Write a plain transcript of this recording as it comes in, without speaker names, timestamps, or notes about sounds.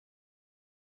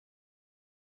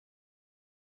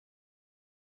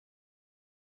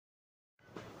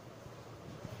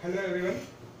Hello everyone.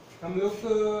 हम लोग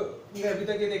ने अभी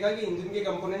तक ये देखा कि इंजन के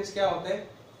कंपोनेंट्स क्या होते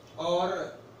हैं और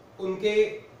उनके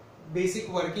बेसिक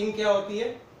वर्किंग क्या होती है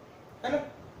ना।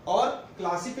 और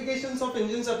क्लासिफिकेशंस ऑफ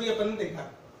इंजन्स अभी अपन ने देखा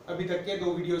अभी तक के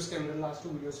दो वीडियोस के अंदर, लास्ट 2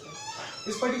 वीडियोस में।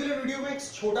 इस पर्टिकुलर वीडियो में एक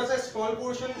छोटा सा स्मॉल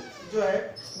पोर्शन जो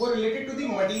है वो related to the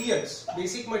materials,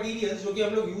 basic materials जो कि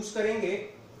हम लोग यूज करेंगे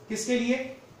किसके लिए,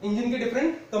 इंजन के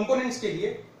डिफरेंट कंपोनेंट्स के लिए,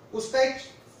 उसका एक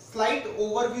स्लाइट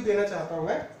ओवरव्यू देना चाहता हूं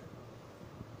मैं।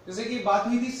 जैसे कि बात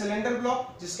हुई थी सिलेंडर ब्लॉक,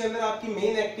 जिसके अंदर आपकी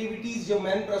मेन एक्टिविटीज जो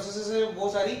मेन प्रोसेसेस है वो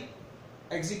सारी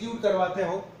एग्जीक्यूट करवाते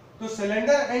हो। तो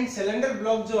सिलेंडर एंड सिलेंडर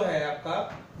ब्लॉक जो है आपका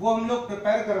वो हम लोग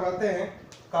प्रिपेयर करवाते हैं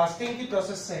कास्टिंग की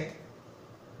प्रोसेस से।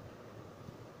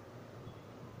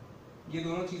 ये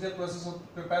दोनों चीजें प्रोसेस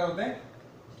प्रिपेयर होते हैं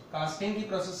कास्टिंग की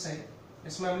प्रोसेस से।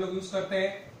 इसमें हम लोग यूज करते हैं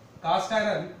कास्ट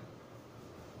आयरन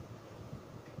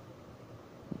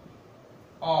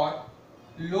और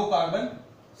low carbon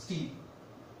steel,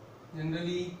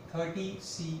 generally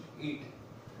 30C8।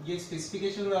 ये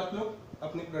स्पेसिफिकेशन में आप लोग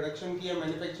अपनी प्रोडक्शन की या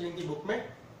मैन्युफैक्चरिंग की बुक में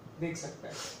देख सकते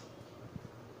हैं।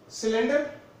 सिलेंडर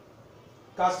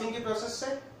कास्टिंग की प्रोसेस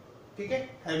से, ठीक है,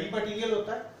 हैवी मटेरियल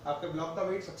होता है, आपके ब्लॉक का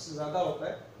वेट सबसे ज्यादा होता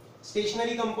है,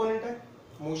 स्टेशनरी कंपोनेंट है,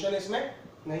 मोशन इसमें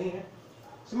नहीं है।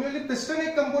 सिमिलरली पिस्टन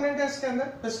एक कंपोनेंट है इसके अंदर,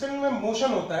 पिस्टन में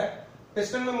मोशन होता है।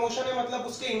 पिस्टन में मोशन है मतलब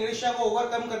उसके इनर्शिया को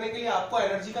ओवरकम करने के लिए आपको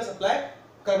एनर्जी का सप्लाई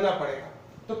करना पड़ेगा।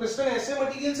 तो पिस्टन ऐसे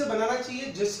मटेरियल से बनाना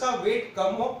चाहिए जिसका वेट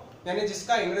कम हो, यानी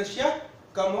जिसका इनर्शिया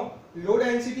कम हो। Low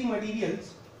density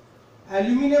materials,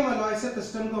 aluminium alloy से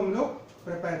पिस्टन को हम लोग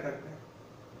प्रिपेयर करते हैं।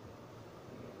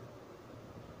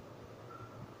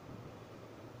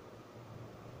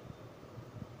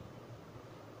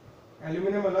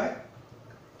 एल्यूमिनियम अलॉय,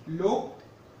 लो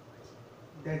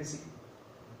डेंसिटी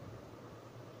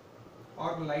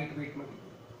और लाइट वेट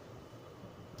मटेरियल।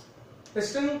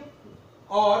 पिस्टन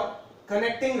और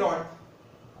connecting rod,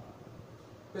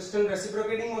 piston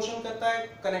reciprocating motion करता है,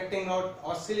 कनेक्टिंग रॉड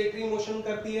ऑसिलेटरी मोशन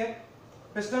करती है।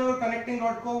 पिस्टन और कनेक्टिंग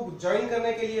रॉड को ज्वाइन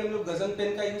करने के लिए हम लोग गजन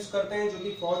पेन का यूज करते हैं, जो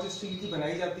कि फॉर्ज स्टील की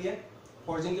बनाई जाती है।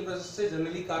 फॉर्जिंग की प्रोसेस से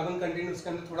जनरली कार्बन कंटेंट उसके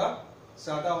अंदर थोड़ा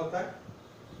ज्यादा होता है।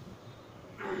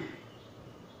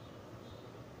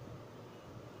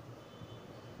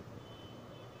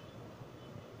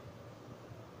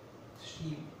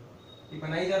 ये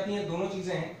बनाई जाती हैं, दोनों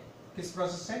चीजें हैं किस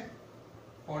प्रोसेस से,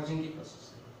 फॉर्जिंग की प्रोसेस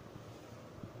से।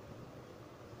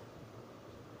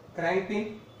 Crank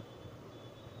pin,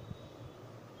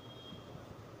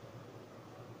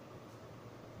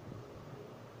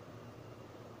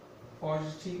 forge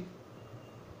steel,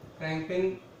 crank pin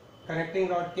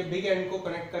connecting rod के बिग एंड को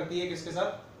कनेक्ट करती है किसके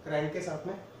साथ, क्रैंक के साथ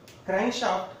में। Crank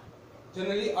shaft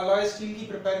generally alloy steel की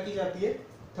प्रिपेयर की जाती है,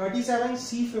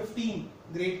 37C15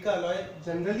 ग्रेड का अलॉय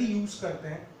जनरली यूज करते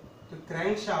हैं। तो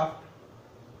crank shaft,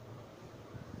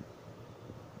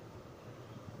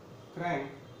 crank,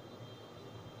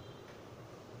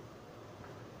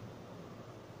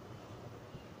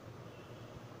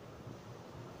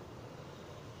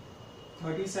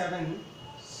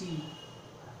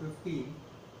 C15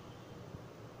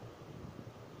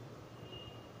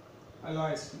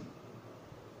 alloy steel.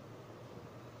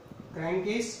 Crank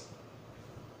case,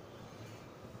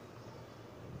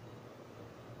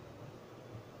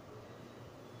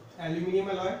 aluminium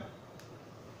alloy,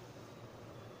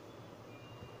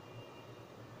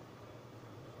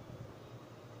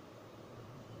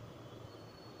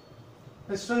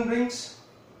 piston rings.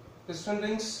 Piston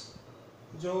rings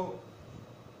जो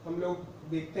हम लोग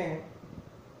देखते हैं,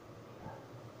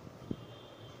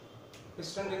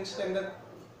 पिस्टन रिंग्स के अंदर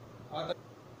आता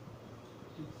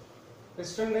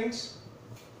piston rings.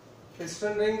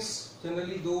 Piston rings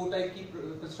generally दो टाइप की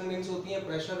पिस्टन रिंग्स होती हैं,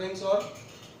 प्रेशर रिंग्स और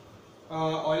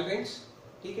ऑयल रिंग्स,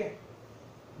 ठीक है।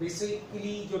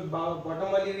 बेसिकली जो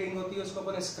बॉटम वाली रिंग होती है उसको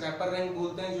अपन स्क्रैपर रिंग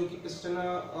बोलते हैं, जो कि पिस्टन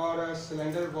और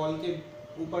सिलेंडर वॉल के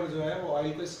ऊपर जो है वो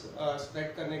ऑयल को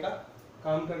स्प्रेड करने का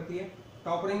काम करती है।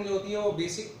 टॉप रिंग जो होती है वो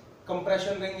बेसिक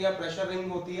कंप्रेशन रिंग या प्रेशर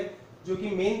रिंग होती है, जो कि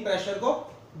मेन प्रेशर को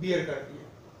बियर करती है।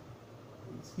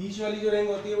 बीच वाली जो रिंग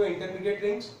होती है वो इंटरमीडिएट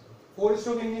रिंग्स। 4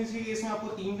 स्ट्रोक इंजन के केस में आपको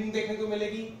 3 रिंग देखने को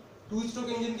मिलेगी। 2 स्ट्रोक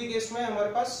इंजन के केस में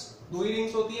हमारे पास 2 ही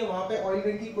रिंग्स होती है, वहां पे ऑयल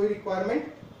रिंग की कोई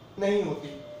रिक्वायरमेंट नहीं होती,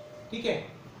 ठीक है।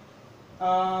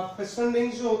 पिस्टन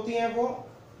रिंग्स जो होती हैं वो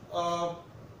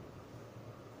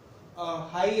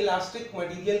हाई इलास्टिक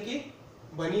मटेरियल की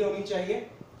बनी होनी चाहिए।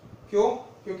 क्यों?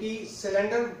 क्योंकि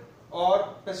सिलेंडर और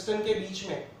पिस्टन के बीच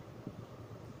में,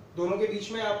 दोनों के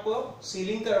बीच में आपको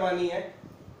सीलिंग करवानी है।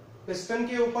 पिस्टन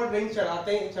के ऊपर रिंग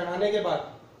चढ़ाने के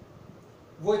बाद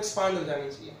वो एक्सपांड हो जानी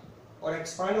चाहिए, और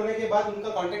एक्सपांड होने के बाद उनका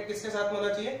कांटेक्ट किसके साथ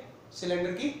होना चाहिए,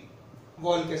 सिलेंडर की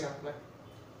वॉल के साथ में।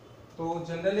 तो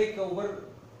जनरल एक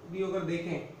भी अगर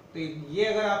देखें तो ये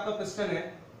अगर आपका पिस्टन है,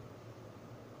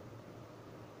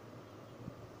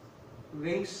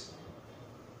 रिंग्स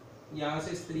यहां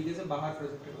से इस तरीके से बाहर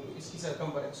प्रोजेक्टेड होंगे इसकी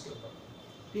सर्कमफेरेंस के ऊपर,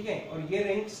 ठीक है, और ये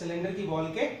रिंग सिलेंडर की वॉल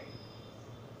के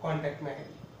कांटेक्ट में है।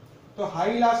 तो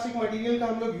हाई इलास्टिक मटेरियल का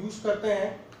हम लोग यूज करते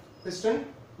हैं पिस्टन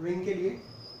रिंग के लिए।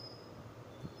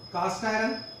 Cast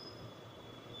iron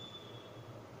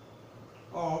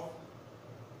of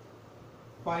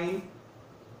fine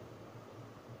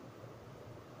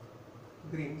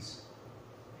grains,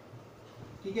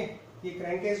 ठीक है। ये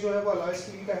क्रैंकेस जो है वो अलॉय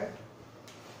स्टील का है।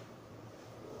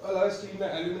 अलॉय स्टील में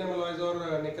एल्यूमिनियम अलॉयज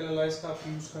और निकल अलॉयज का आप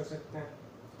यूज कर सकते हैं,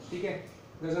 ठीक है।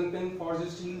 Gajan pin forge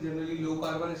steel, generally low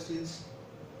carbon steels.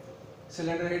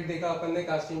 Cylinder head देखा अपन ने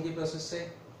कास्टिंग की प्रोसेस से,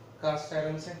 कास्ट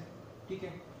आयरन से, ठीक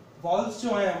है। वॉल्व्स जो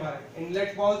है हमारे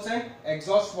inlet valves and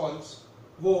exhaust valves,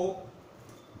 वो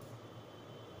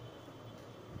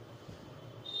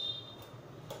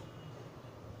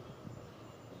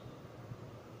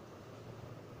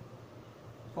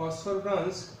फॉस्फोर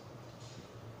ब्रॉन्ज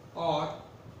और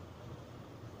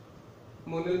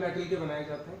मोनल मेटल के बनाए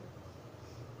जाते हैं।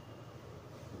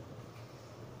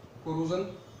 कोरोजन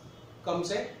कम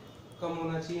से कम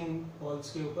होना चाहिए इन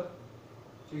वॉल्स के ऊपर,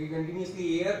 क्योंकि कंटिन्यूसली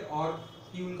एयर और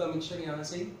फ्यूल का मिक्सचर यहाँ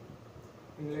से ही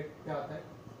इनलेट पे आता है।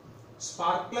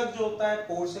 स्पार्क प्लग जो होता है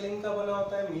पोर्सिलिन का बना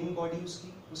होता है, मेन बॉडी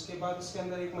उसकी। उसके बाद उसके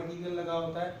अंदर एक मटेरियल लगा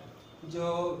होता है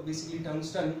जो बेसिकली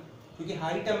टंगस्टन, क्योंकि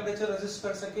हाई टेम्परेचर रेजिस्ट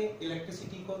कर सके,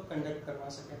 इलेक्ट्रिसिटी को कंडक्ट करवा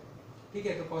सके, ठीक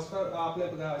है। तो फॉस्फोर आपने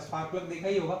स्पार्क प्लग देखा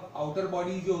ही होगा। आउटर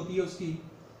बॉडी जो होती है उसकी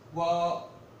वह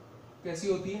कैसी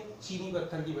होती है, चीनी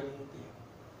पत्थर की बनी होती है,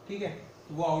 ठीक है।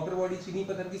 वो आउटर बॉडी चीनी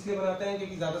पत्थर की इसलिए बनाते हैं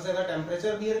क्योंकि ज्यादा से ज्यादा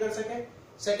टेम्परेचर बियर कर सके।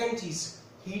 सेकंड चीज,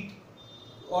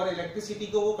 हीट और इलेक्ट्रिसिटी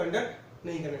को वो कंडक्ट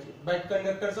नहीं करना चाहिए। Bed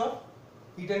conductors of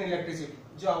heat and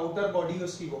electricity. जो आउटर बॉडी है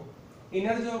उसकी, वो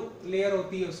इनर जो लेयर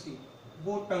होती है उसकी,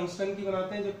 वो टंगस्टन की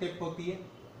बनाते हैं, जो टिप होती है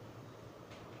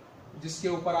जिसके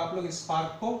ऊपर आप लोग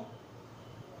स्पार्क को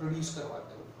प्रोड्यूस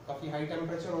करवाते हैं। काफी हाई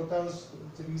टेम्परेचर होता है, उस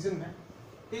रीजन है।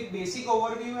 एक बेसिक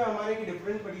ओवरव्यू है हमारे की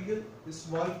डिफरेंट मटेरियल। इस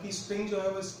वॉल्व की स्प्रिंग जो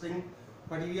है वो स्प्रिंग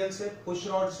मटेरियल से, पुश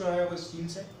रॉड्स जो है वो स्टील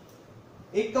से।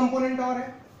 एक कंपोनेंट और है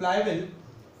फ्लाईव्हील।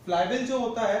 फ्लाईव्हील जो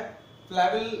होता है,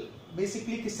 फ्लाईव्हील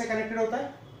बेसिकली किससे कनेक्टेड होता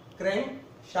है, क्रैंक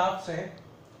शाफ्ट से,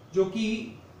 जो कि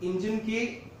इंजन के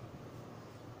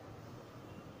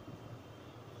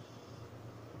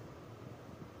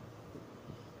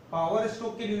पावर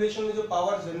स्ट्रोक के ड्यूरेशन में जो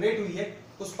पावर जनरेट हुई है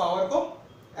उस पावर को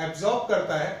एब्जॉर्ब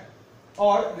करता है,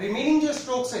 और रिमेनिंग जो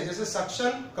स्ट्रोक्स है जैसे सक्शन,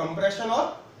 कंप्रेशन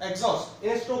और एग्जॉस्ट,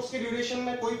 इन स्ट्रोक्स के ड्यूरेशन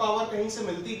में कोई पावर कहीं से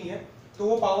मिलती नहीं है, तो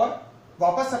वो पावर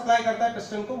वापस सप्लाई करता है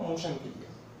पिस्टन को मोशन के लिए।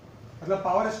 मतलब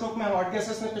पावर स्ट्रोक में हॉट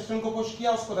गैसेस ने पिस्टन को पुश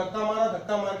किया, उसको धक्का मारा,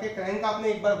 धक्का मार के क्रैंक आपने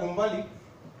एक बार घुमा ली,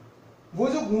 वो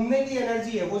जो घूमने की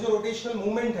एनर्जी है, वो जो रोटेशनल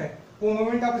मूवमेंट है, वो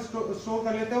मूवमेंट आप स्टोर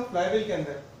कर लेते हो फ्लाईव्हील के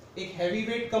अंदर। एक हैवी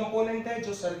वेट कंपोनेंट है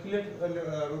जो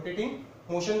सर्कुलर रोटेटिंग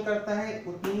मोशन करता है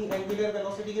उतनी एंगुलर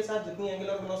वेलोसिटी के साथ जितनी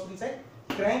एंगुलर वेलोसिटी से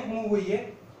क्रैंक मूव हुई है।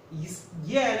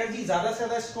 ये एनर्जी ज्यादा से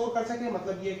ज्यादा स्टोर कर सके,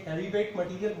 मतलब ये एक हैवी वेट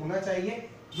मटेरियल होना चाहिए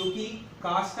जो कि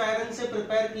कास्ट आयरन से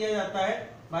प्रिपेयर किया जाता है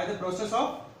by the process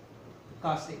of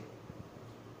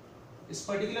casting. इस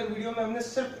पर्टिकुलर वीडियो में हमने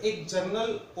सिर्फ एक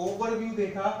जनरल ओवरव्यू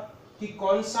देखा कि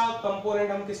कौन सा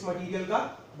कंपोनेंट हम किस मटेरियल का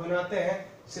बनाते हैं।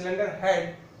 Cylinder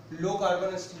head low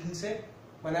carbon steel से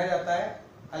बनाया जाता है,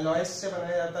 अलॉयज से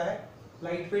बनाया जाता है,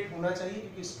 लाइट वेट होना चाहिए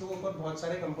क्योंकि इसके ऊपर बहुत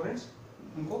सारे कंपोनेंट्स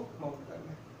उनको माउंट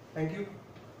करना है। Thank you.